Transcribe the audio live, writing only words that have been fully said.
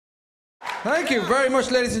Thank you very much,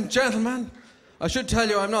 ladies and gentlemen. I should tell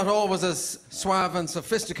you I'm not always as suave and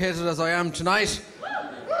sophisticated as I am tonight.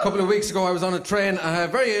 A couple of weeks ago I was on a train, a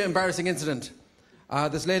very embarrassing incident.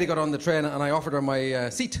 This lady got on the train and I offered her my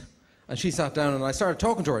seat. And she sat down and I started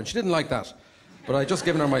talking to her and she didn't like that. But I'd just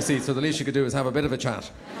given her my seat, so the least she could do was have a bit of a chat.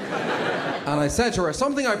 And I said to her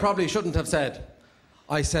something I probably shouldn't have said.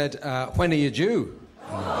 I said, when are you due?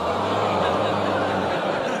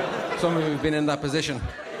 Some of you have been in that position.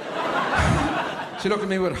 She looked at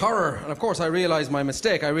me with horror, and of course I realised my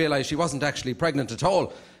mistake. I realised she wasn't actually pregnant at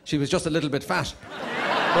all. She was just a little bit fat.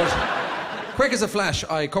 But quick as a flash,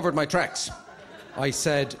 I covered my tracks. I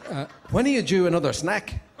said, when are you due another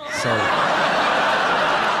snack? So...